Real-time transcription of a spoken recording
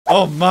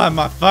Oh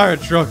my fire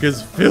truck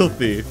is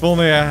filthy. If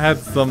only I had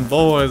some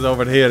boys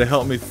over here to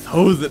help me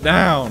hose it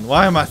down.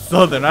 Why am I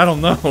southern? I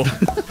don't know.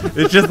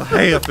 It just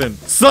happened.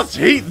 Such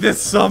heat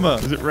this summer.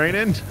 Is it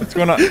raining? What's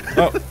going on?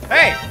 Oh,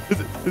 hey.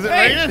 Is it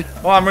raining?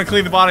 Oh, I'm gonna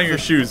clean the bottom of your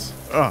shoes.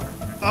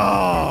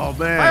 Oh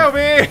man. Hi,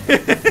 Obi.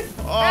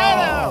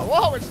 Oh,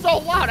 whoa, it's so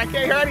loud. I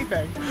can't hear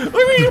anything. Look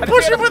at you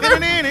push it with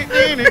it. Hey.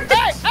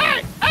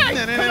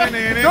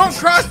 Don't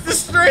cross the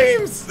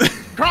streams.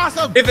 Cross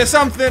them. If there's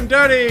something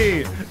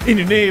dirty in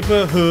your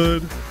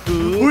neighborhood,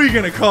 who are you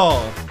gonna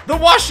call? The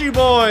Washy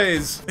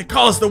Boys! They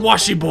call us the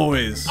Washy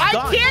Boys. I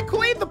can't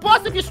clean the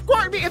bus if you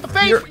squirt me in the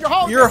face with your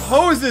hose. Your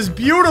hose is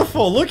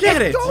beautiful. Look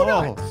at it.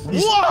 Oh.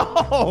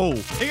 Whoa!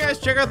 Hey guys,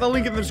 check out the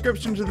link in the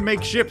description to the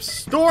makeshift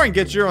store and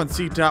get your own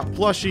Ctop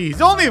plushie.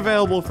 He's only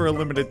available for a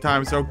limited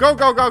time, so go.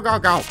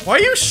 Why are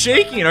you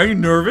shaking? Are you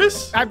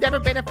nervous? I've never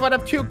been in front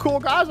of two cool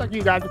guys like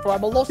you guys before.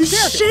 I'm a little He's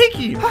scared.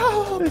 shaking.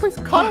 Oh, please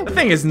cut That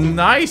thing is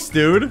nice,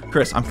 dude.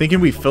 Chris, I'm thinking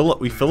we fill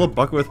a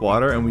bucket with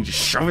water and we just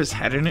shove his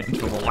head in it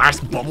until the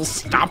last bubble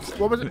stops.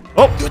 What was it?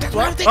 Oh, Dude, that's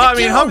what I'm I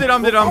mean,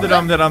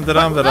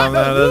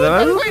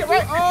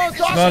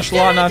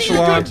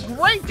 Nonchalant. You did a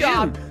great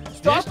job.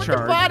 Start from the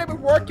bottom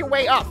and work your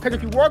way up. Because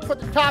if you work from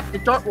the top, the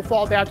dirt will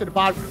fall down to the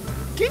bottom.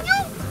 Can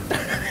you?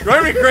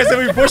 Join me, Chris,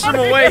 and we push him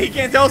away. He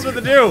can't tell us what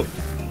to do.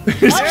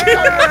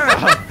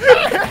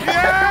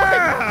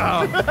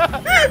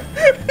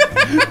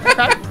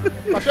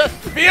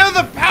 Feel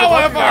the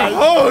power of our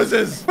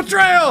hoses.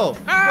 Betrayal.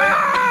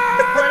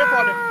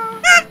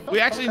 We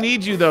actually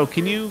need you though.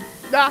 Can you?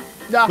 Nah.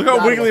 Look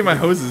how wiggly my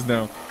hose is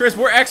now. Chris,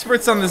 we're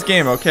experts on this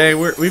game, okay?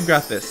 We've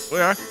got this. We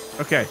are?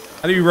 Okay.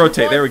 How do you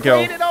rotate? There we go.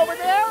 Clean it over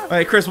there. All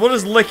right, Chris, we'll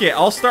just lick it.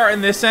 I'll start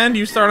in this end,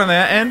 you start on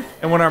that end,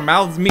 and when our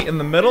mouths meet in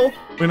the middle,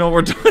 we know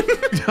we're done. Can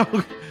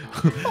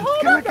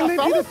I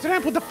leave the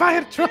tramp with the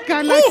fire truck?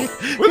 I like it.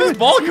 Where'd this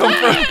ball come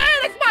from?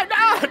 That's mine.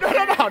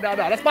 No.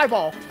 That's my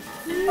ball.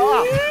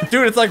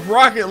 Dude, it's like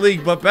Rocket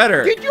League, but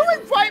better. Did you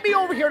invite me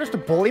over here just to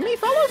bully me,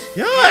 fellas?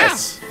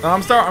 Yes. Yeah.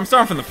 I'm starting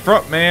from the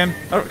front, man.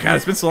 Oh, God,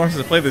 it's been so long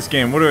since I played this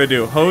game. What do I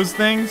do? Hose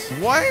things?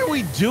 Why are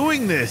we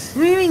doing this?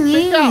 Can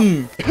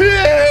you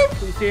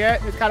see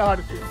it? It's kind of hard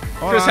to see.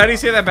 Chris, how do you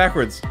say that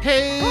backwards?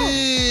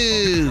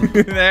 Hey.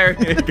 There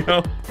you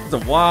go. It's a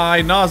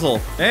wide nozzle.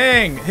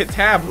 Dang, hit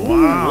tab.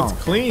 Wow. It's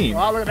clean.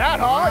 Oh, look at that,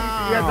 huh?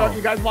 Wow.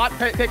 You guys want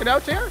taking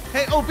notes here?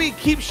 Hey, OB,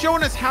 keep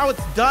showing us how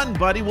it's done,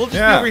 buddy. We'll just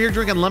be over here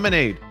drinking lemonade. No.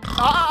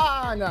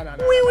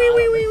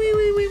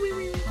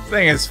 This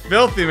thing is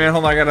filthy, man.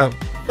 Hold on, I gotta.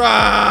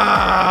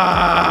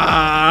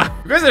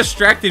 You guys are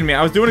distracting me.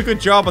 I was doing a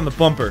good job on the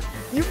bumper.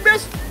 You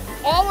missed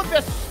all of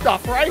this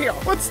stuff right here.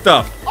 What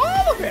stuff?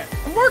 All of it.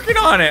 I'm working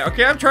on it,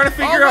 okay? I'm trying to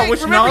figure out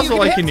which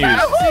nozzle I can use.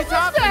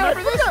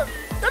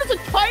 That is the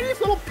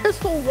tiniest little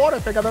pistol water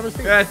thing I've ever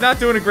seen. Yeah, it's not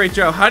doing a great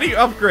job. How do you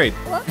upgrade?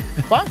 What?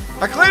 What?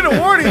 I claimed a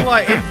warning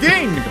light. It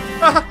dinged.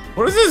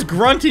 What is this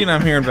grunting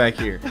I'm hearing back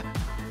here?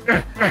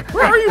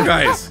 Where are you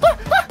guys?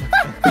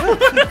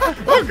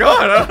 Oh,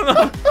 God, I don't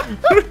know.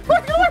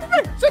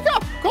 Sit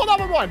up. Call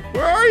 911.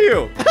 Where are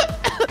you?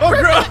 Oh,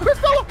 God. Chris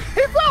fell.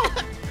 He fell.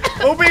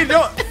 OB,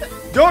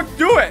 don't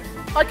do it.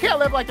 I can't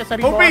live like this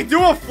anymore. OB,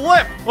 do a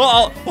flip.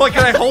 Well,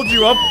 can I hold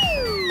you up?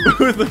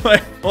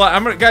 Hold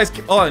on, guys,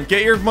 hold on.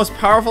 Get your most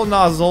powerful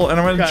nozzle, and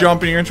I'm gonna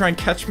jump, and you're gonna try and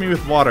catch me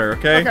with water,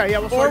 okay? Okay, yeah,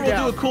 or we'll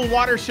do a cool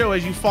water show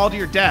as you fall to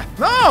your death.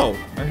 No!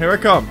 And here I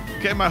come.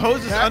 Okay, my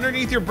hose is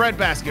underneath your bread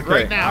basket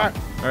right now.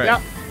 All right.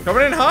 Yep.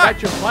 Coming in hot.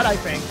 That's your butt, I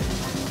think.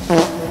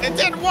 It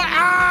did what?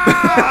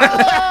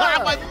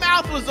 Ah! My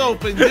mouth was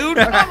open, dude.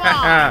 Come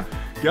on.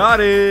 Got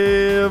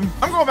him.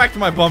 I'm going back to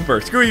my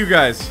bumper. Screw you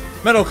guys.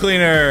 Metal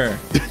cleaner.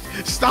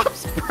 Stop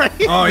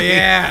spraying. Oh,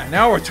 yeah.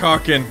 Now we're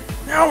talking.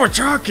 Hello,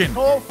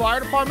 fire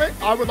department.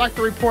 I would like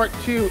to report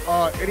two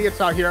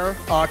idiots out here.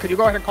 Could you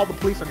go ahead and call the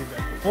police on these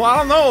guys? Well, I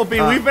don't know, OB.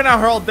 We've been out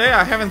here all day.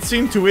 I haven't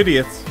seen two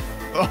idiots.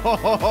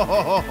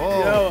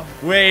 Oh.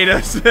 Wait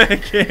a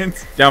second.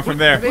 Down from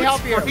there. Let me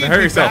help you.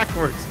 Hurt yourself.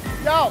 Backwards.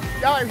 No,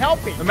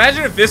 help me.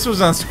 Imagine if this was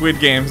on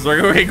Squid Games. Like,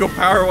 okay, go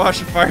power wash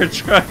a fire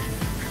truck.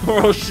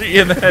 Or we'll shoot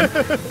you in the head.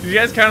 You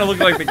guys kind of look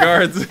like the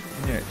guards.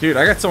 Yeah, dude,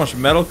 I got so much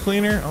metal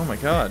cleaner. Oh my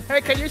God. Hey,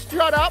 can you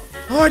shut up?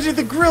 Oh, I did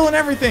the grill and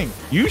everything.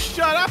 You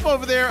shut up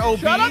over there, OB.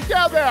 Shut up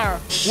down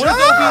there. What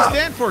does OB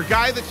stand for?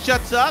 Guy that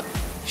shuts up?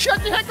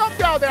 Shut the heck up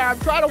down there. I'm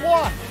trying to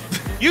walk.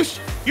 You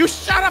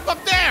shut up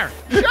there.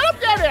 Shut up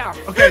down there.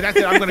 Okay, that's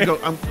it. I'm gonna go.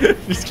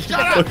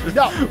 Shut up.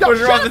 No, push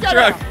her off the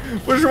truck.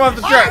 Push her off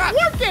the truck. I'm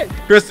working.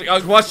 Chris,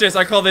 watch this.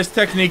 I call this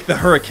technique the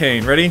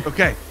hurricane. Ready?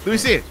 Okay, let me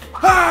see it.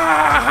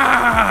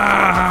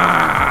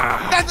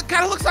 That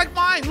kind of looks like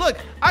mine. Look,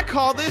 I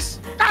call this.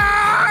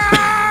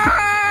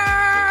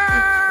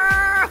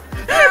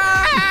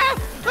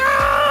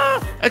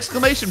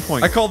 Exclamation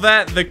point. I call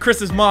that the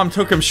Chris's mom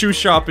took him shoe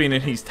shopping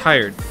and he's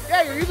tired.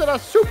 Yeah, you're using a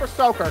super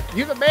soaker.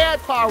 Use a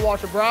mad power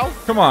washer, bro.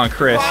 Come on,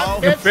 Chris.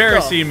 Wow. You're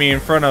embarrassing me in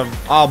front of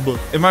Ab.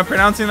 Am I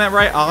pronouncing that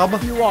right?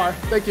 Ab? You are.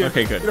 Thank you.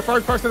 Okay, good. You're the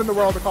first person in the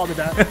world to call me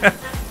that.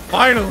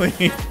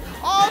 Finally.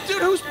 Oh,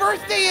 dude, whose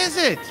birthday is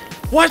it?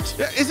 What?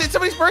 Is it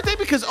somebody's birthday?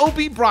 Because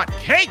OB brought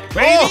cake,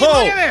 baby.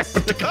 Oh. Look at this.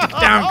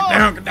 Down.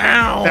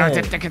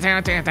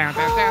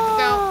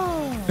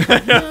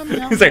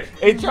 He's like,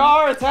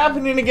 HR, it's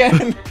happening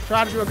again.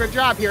 Trying to do a good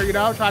job here, you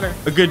know?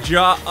 A good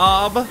job.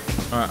 All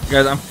right,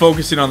 guys, I'm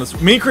focusing on this.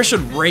 Me and Chris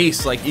should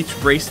race, like each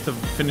race to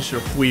finish a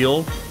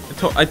wheel.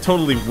 I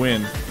totally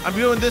win. I'm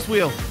doing this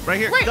wheel right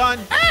here. Wait, Done.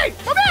 Hey,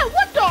 come here,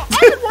 what the? I've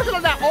been working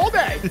on that all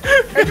day.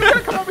 And you're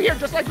gonna come over here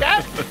just like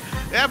that?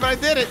 Yeah, but I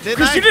did it, didn't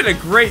Chris, I? you did a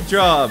great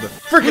job.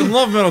 Freaking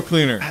love metal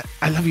cleaner.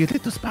 I love you,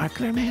 little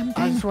sparkler, man.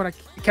 I just wanna,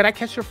 can I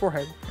kiss your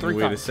forehead 3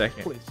 times? Wait a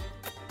second. Please.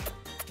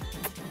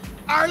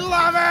 I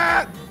love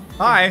it.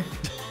 Hi.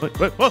 Wait.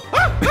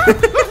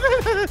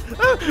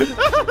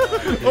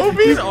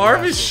 OB's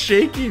arm is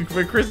shaking,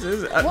 but Chris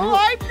is. Well,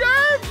 I'm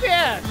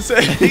nervous.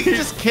 He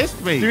just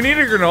kissed me. Do you need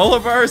a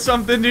granola bar or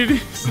something,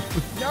 dude?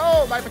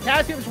 No, my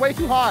potassium's way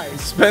too high.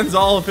 Spends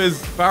all of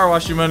his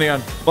PowerWash money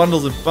on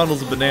bundles and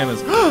bundles of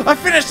bananas. I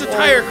finished the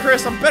tire,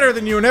 Chris. I'm better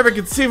than you in every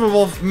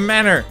conceivable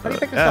manner. How do you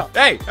pick this up?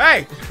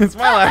 Hey, it's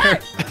my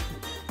ladder.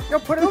 Yo,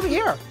 put it over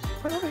here.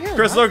 Put it over here.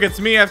 Chris, look, it's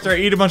me after I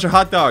eat a bunch of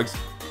hot dogs.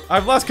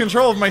 I've lost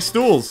control of my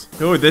stools.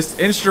 Dude, this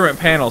instrument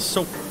panel is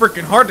so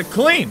freaking hard to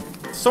clean.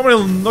 So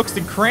many nooks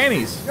and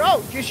crannies.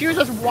 No, just use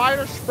this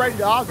wider spread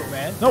nozzle,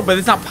 man. No, but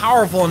it's not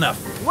powerful enough.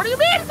 What do you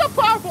mean it's not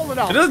powerful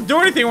enough? It doesn't do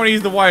anything when I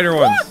use the wider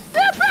ones. What?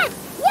 Different.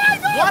 Why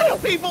not? Why do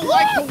people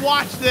like to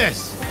watch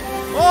this?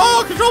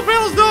 Oh, control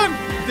panel's done.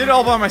 Did it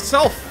all by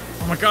myself.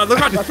 Oh my God, look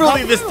how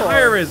filthy this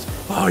tire is.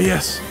 Oh,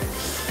 yes.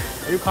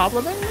 Are you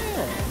complimenting me?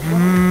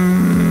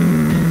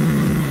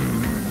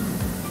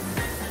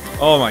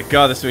 Oh my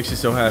God, this makes you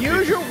so happy.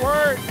 Use your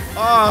words.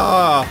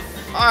 Oh,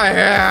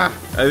 yeah.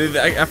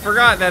 I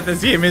forgot that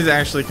this game is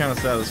actually kind of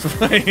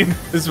satisfying.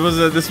 This was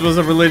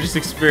a religious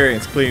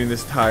experience cleaning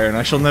this tire, and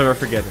I shall never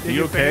forget it. Did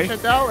you okay? finish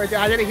it though? I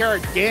didn't hear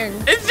a ding.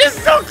 It's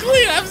just so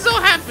clean. I'm so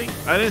happy.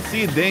 I didn't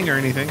see a ding or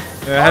anything.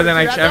 I haven't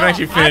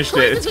actually finished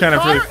it. It's kind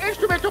of really.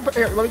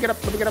 Here, let me get up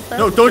there.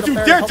 No, don't you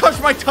dare touch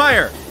my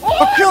tire. Oh,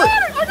 I'll kill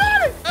I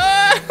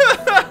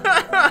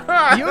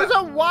got it. Use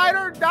a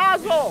wider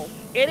nozzle,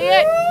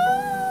 idiot.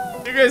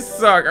 You guys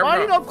suck. Why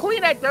you don't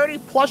clean that dirty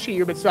plushie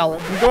you've been selling?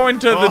 I'm going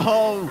to the.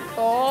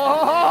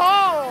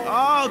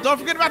 Oh, don't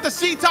forget about the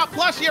Ctop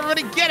plushie.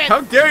 Everybody get it. How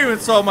dare you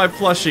insult my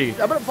plushie?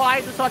 I'm gonna buy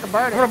it just so I can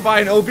burn I'm it. gonna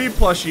buy an OB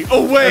plushie.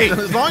 Oh wait.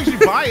 As long as you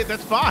buy it,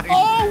 that's fine.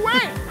 Oh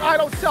wait, I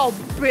don't sell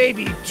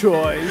baby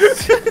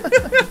toys.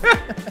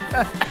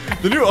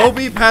 The new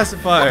OB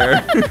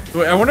pacifier.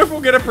 Wait, I wonder if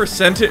we'll get a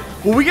percentage.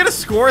 Will we get a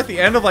score at the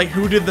end of like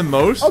who did the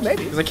most? Oh,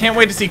 maybe. Because I can't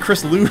wait to see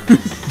Chris lose.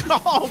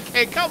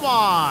 Okay, come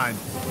on.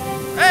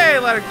 Hey,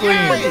 let it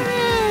clean.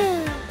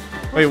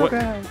 Wait, what?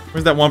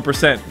 Where's that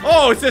 1%?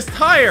 Oh, it's this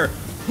tire.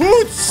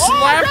 Who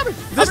slapped?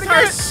 This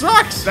tire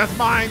sucks. That's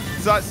mine.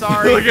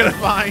 Sorry. Look at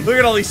that's mine. Look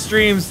at all these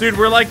streams, dude.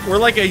 We're like you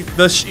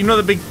know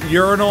the big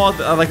urinal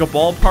at like a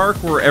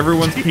ballpark where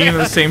everyone's peeing in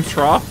the same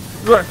trough.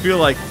 This is what I feel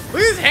like.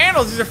 Look at these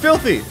handles. These are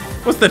filthy.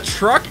 What's the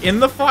truck in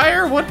the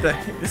fire? What the?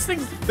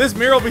 This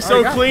mirror will be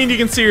so clean you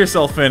can see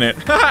yourself in it.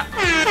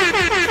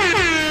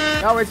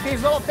 No, it's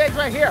these little things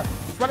right here.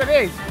 It's one of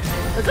these.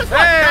 It's this one.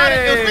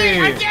 Hey! It was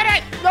me. I did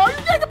it. No, you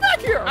take it back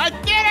here. I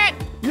did it.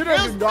 You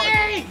didn't. It was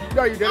me.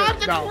 No, you didn't. I'm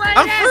the No. greatest.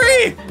 I'm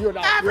free. You're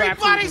not.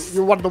 Everybody's.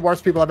 You're one of the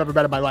worst people I've ever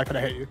met in my life, and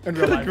I hate you. In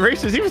real life.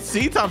 Gracious, even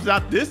Ctop's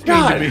not this mean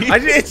God, to me.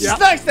 it's just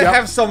nice to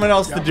have someone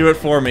else to do it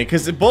for me,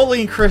 because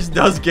bullying Chris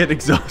does get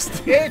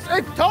exhausting. It's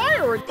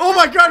tiring. Oh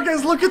my God,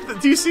 guys, look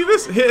at do you see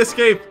this? Hit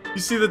escape.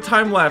 You see the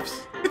time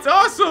lapse. It's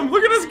awesome.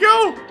 Look at us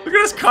go. Look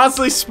at us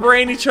constantly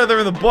spraying each other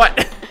in the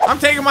butt.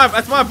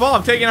 That's my ball.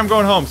 I'm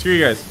going home. Screw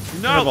you guys.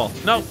 No, ball.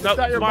 no, It's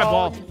not your my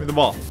ball. With the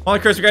ball. Hold on,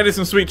 Chris, we gotta do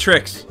some sweet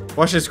tricks.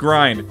 Watch this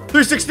grind.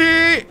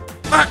 360!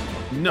 Ah!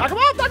 No. Knock him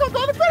off. Knock him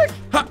off the finish.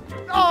 Ha!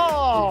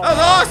 Oh. That was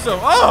awesome.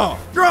 Oh,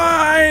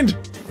 grind!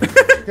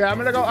 Yeah, I'm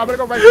gonna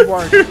go write some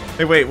words.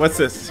 Hey, wait, what's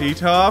this?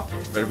 Ctop?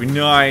 Better be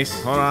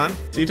nice. Hold on.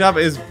 Ctop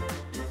is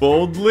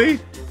boldly?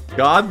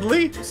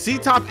 Godly?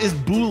 Ctop is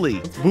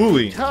bully.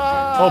 Bully.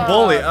 Oh,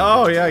 bully.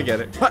 Oh, yeah, I get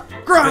it. Ha!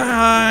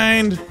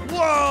 Grind!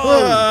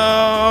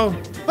 Whoa!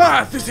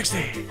 Ah,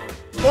 360!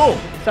 Oh!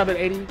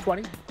 780,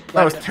 20.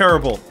 That was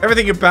terrible.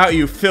 Everything about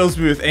you fills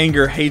me with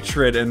anger,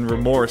 hatred, and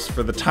remorse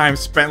for the time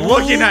spent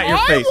looking at your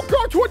face. I will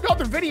go to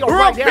another video We're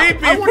right all now.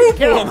 pee-pee I want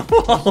to poo-poo on the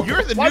wall.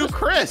 You're the new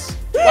Chris.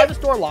 Why is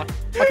the door locked?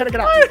 Why can't I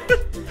get out?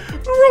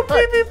 We're all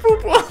pee-pee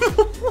poo-poo on the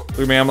wall. Look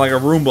at me, I'm like a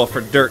Roomba for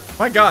dirt.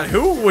 My God,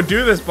 who would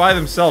do this by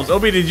themselves?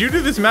 Obi, did you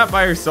do this map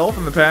by yourself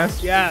in the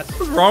past? Yes.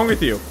 What's wrong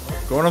with you?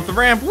 Going up the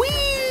ramp.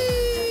 Whee!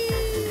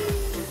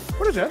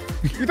 What is this?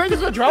 You think this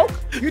is a joke?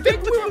 You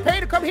think we were paid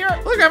to come here?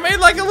 Look, I made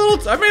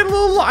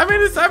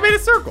a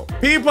circle.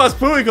 P plus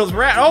poo equals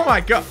rat. Oh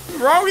my God.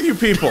 What's wrong with you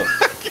people?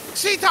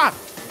 Ctop.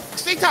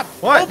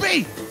 What?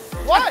 OB.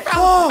 What?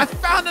 I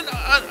found an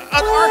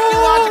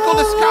archaeological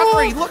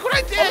discovery. Look what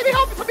I did.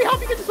 Let me help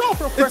you get this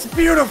off real quick. It's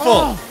beautiful.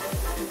 Oh.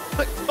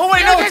 Oh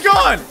wait, no, it's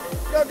gone.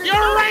 You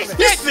erased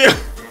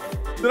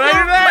Did I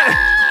do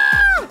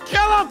that?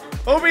 Kill him.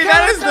 Obi,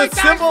 that is the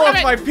symbol of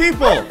my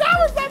people. That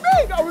was not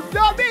me. That was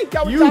not me.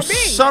 tell what You that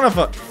means. son of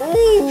a.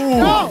 Ooh.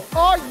 No,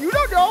 you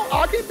don't know.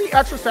 I can be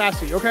extra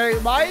sassy, okay?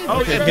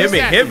 Okay,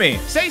 hit me.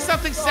 Say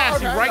something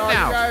sassy right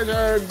now. You guys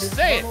are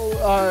Say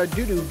it.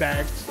 doo-doo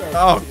bags.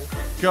 Oh,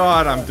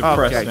 God, I'm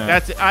depressed Okay, now.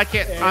 that's it. I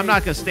can't. I'm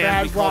not gonna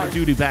stand to be called a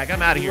doo-doo bag.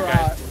 I'm out of here,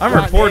 guys. I'm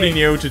reporting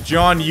you to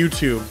John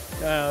YouTube.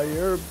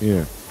 You're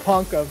Yeah.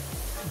 punk of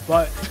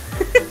butt.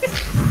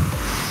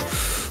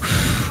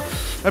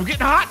 I'm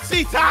getting hot,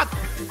 Ctop.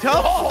 Tell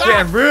him stop.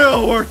 Getting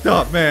real worked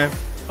up, man.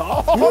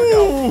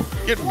 Ooh.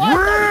 Get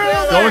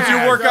real. Don't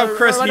you work up,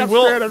 Chris. He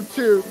will.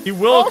 He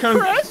will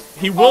Chris?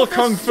 He will this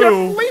kung fu.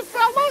 simply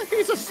fella?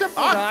 He's a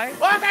simple guy.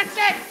 Oh, that's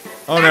it.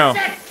 Oh no.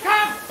 That's it.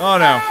 Come. Oh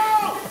no.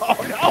 Oh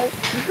no!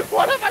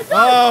 What have I done?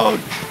 Oh.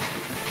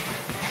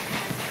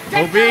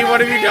 OB,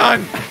 what have you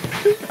done?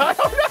 I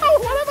don't know.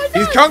 What have I done?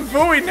 He's kung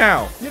fuing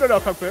now. You don't know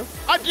kung fu.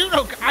 I do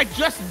know. I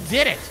just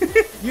did it.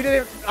 You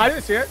didn't. I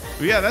didn't see it.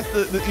 Yeah, that's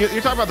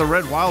you're talking about the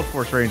Red Wild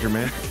Force Ranger,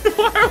 man.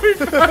 Why are we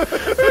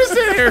we're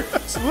sitting here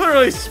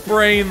literally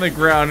spraying the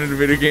ground in a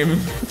video game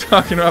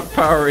talking about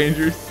Power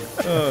Rangers?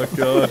 Oh,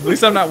 God. At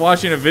least I'm not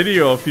watching a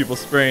video of people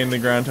spraying the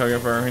ground talking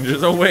about Power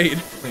Rangers. Oh, wait.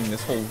 Clean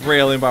this whole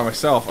railing by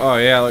myself. Oh,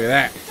 yeah, look at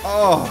that.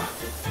 Oh.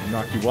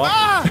 Knock you off.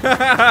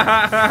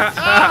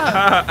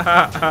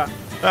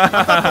 I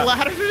thought the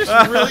ladders are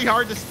just really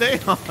hard to stay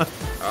on.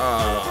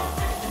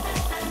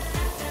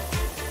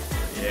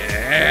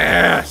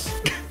 Yes.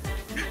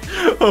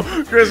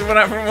 Oh, Chris, from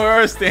where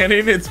I was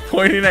standing, it's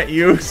pointing at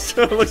you,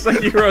 so it looks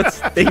like you wrote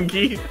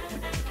stinky.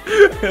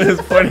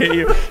 It's pointing at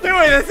you.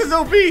 Anyway, this is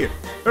OB.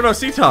 Oh no,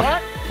 Ctop.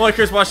 What? Well,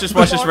 Chris, watch this.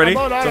 Ready?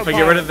 So if I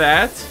get rid of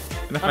that,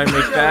 and if I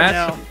make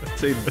that,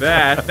 say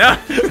that. No.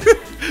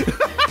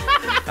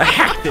 I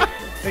hacked it.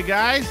 Hey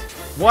guys.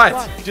 What?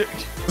 I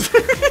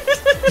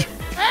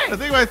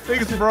think my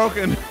thing's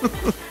broken.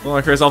 Hold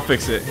on, Chris. I'll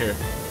fix it. Here.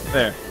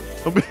 There.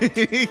 OB.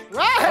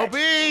 What? OB.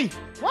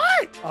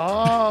 What?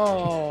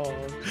 Oh.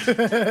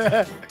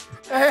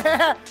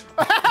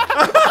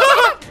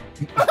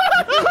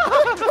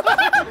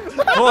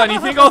 Hold on. You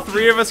think all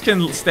three of us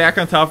can stack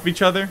on top of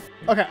each other?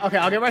 Okay, I'll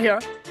get right here.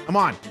 I'm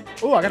on.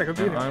 Oh, I gotta go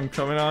through here. I'm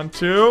coming on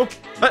too.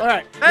 All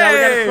right, now we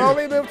gotta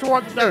slowly move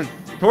towards the dirt.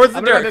 Towards the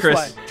I'm gonna dirt, go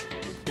this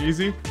Chris.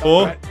 Easy.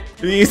 Oh. Right.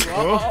 Easy.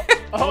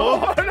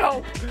 Oh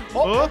no.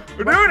 Oh,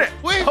 We're doing it.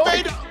 we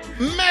made a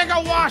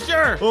mega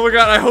washer. Oh my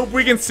God, I hope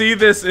we can see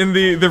this in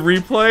the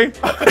replay.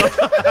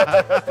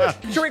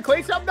 Should we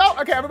clean something though?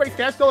 Okay, everybody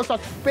stand still and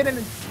start spinning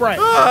and spraying.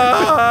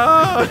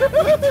 Ah.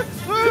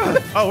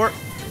 Oh, we're.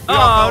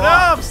 Oh no,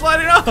 I'm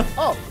sliding off.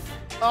 Oh.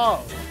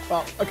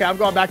 Well, okay, I'm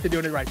going back to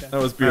doing it right then.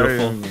 That was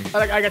beautiful.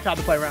 I got time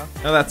to play around.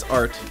 Now that's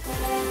art.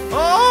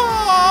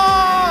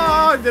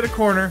 Oh, I did a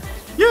corner.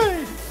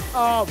 Yay.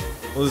 Well,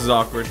 Well, this is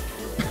awkward.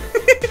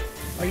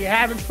 are you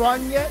having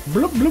fun yet?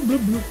 Blub, blub,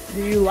 blub, blub.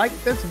 Do you like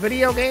this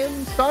video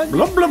game, son?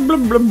 Blub, blub,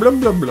 blub, blub, blub,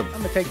 blub, blub. I'm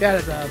gonna take that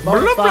as a Blub,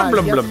 bona blub, fide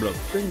blub, yes, blub, blub.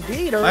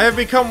 indeed. I have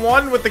become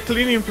one with the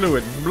cleaning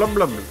fluid. Blub,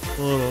 blub,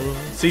 blub.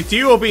 See, to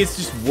you, OB, it's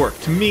just work.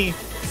 To me,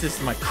 it's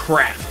just my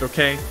craft,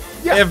 okay?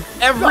 Yeah.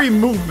 Every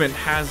movement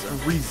has a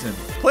reason.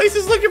 Place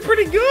is looking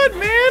pretty good,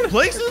 man.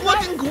 Place is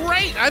looking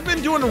great. I've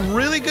been doing a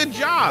really good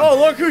job. Oh,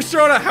 look who's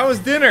showing up. How was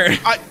dinner?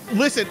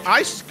 Listen,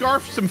 I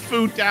scarfed some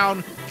food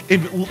down in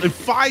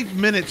 5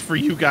 minutes for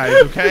you guys,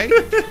 okay?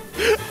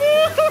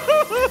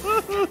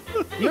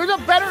 You're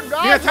the better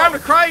guy. You got time to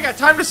cry, you got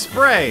time to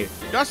spray.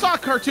 I saw a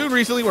cartoon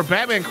recently where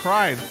Batman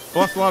cried.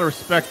 Lost a lot of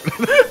respect.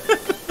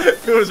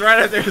 It was right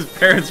after his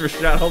parents were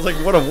shot. I was like,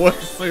 what a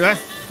wuss. Like,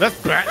 that's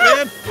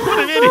Batman? What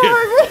an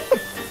idiot.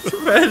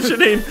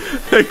 Imagining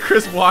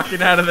Chris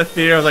walking out of the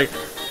theater. I was like,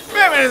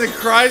 Batman doesn't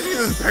cry because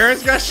his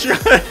parents got shot.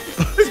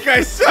 This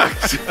guy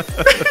sucks.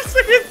 It's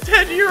like a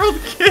 10-year-old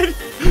kid.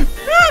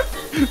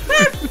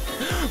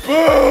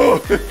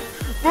 Boo!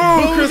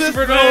 Boo,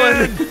 Christopher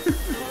Nolan.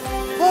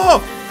 Oh,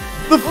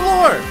 the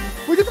floor.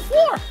 We did the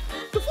floor.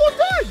 The floor's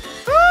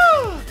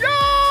done.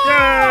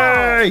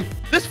 Yay!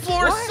 This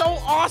floor is so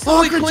Oh,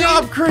 awesomely good clean.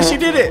 job, Chris. You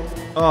did it.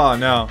 Oh,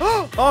 no.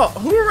 Oh,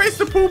 who erased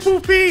the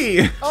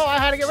poo-poo-pee? Oh, I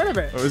had to get rid of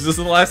it. Oh, is this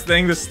the last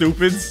thing, the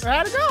stupids? I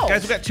had to go.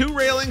 Guys, we got 2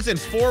 railings and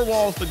 4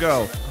 walls to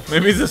go.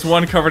 Maybe it's this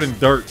one covered in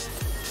dirt.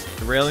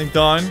 The railing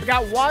done. We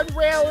got one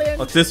railing.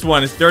 But this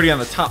one is dirty on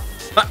the top.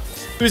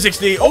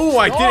 360. Oh,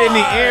 I did it in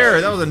the air.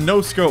 That was a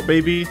no-scope,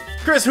 baby.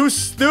 Chris, who's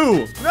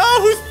Stu?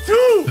 No, who's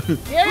Stu?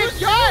 Yeah, it's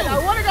done. I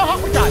want to go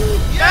home. We got it.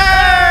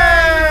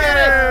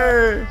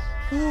 Yay!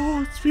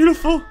 Oh, it's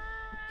beautiful.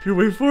 Can you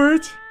wait for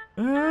it?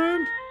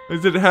 And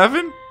is it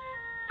heaven?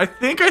 I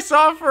think I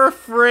saw it for a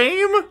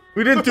frame.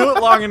 We didn't do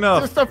it long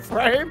enough. Just a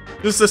frame.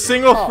 Just a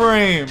single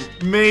frame,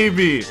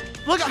 maybe.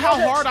 Look at how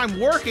hard I'm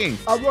working.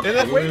 I'm looking. And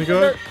then- I'm waiting for Go.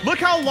 the- Look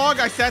how long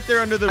I sat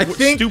there under the I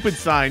think- stupid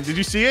sign. Did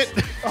you see it?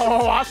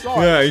 Oh, I saw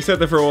it. Yeah, you sat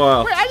there for a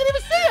while. Wait, I didn't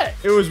even see it.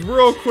 It was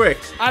real quick.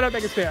 I don't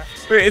think it's fair.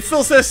 Wait, it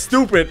still says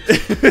stupid.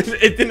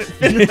 It didn't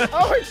finish.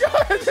 Oh my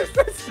god, this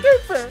is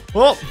stupid.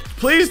 Well,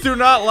 please do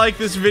not like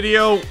this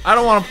video. I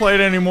don't want to play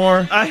it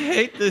anymore. I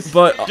hate this.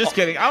 But just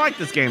kidding. I like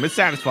this game. It's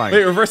satisfying.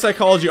 Wait, reverse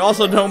psychology.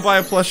 Also, don't buy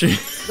a plushie.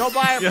 Don't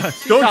buy a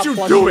Don't you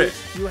do it.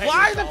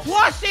 Why the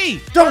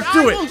plushie? Don't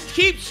do I it. will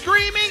keep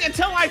screaming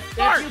until I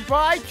fart. If you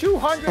buy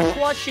 200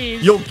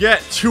 plushies, You'll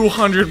get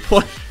 200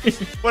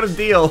 plushies. What a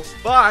deal.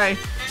 Bye.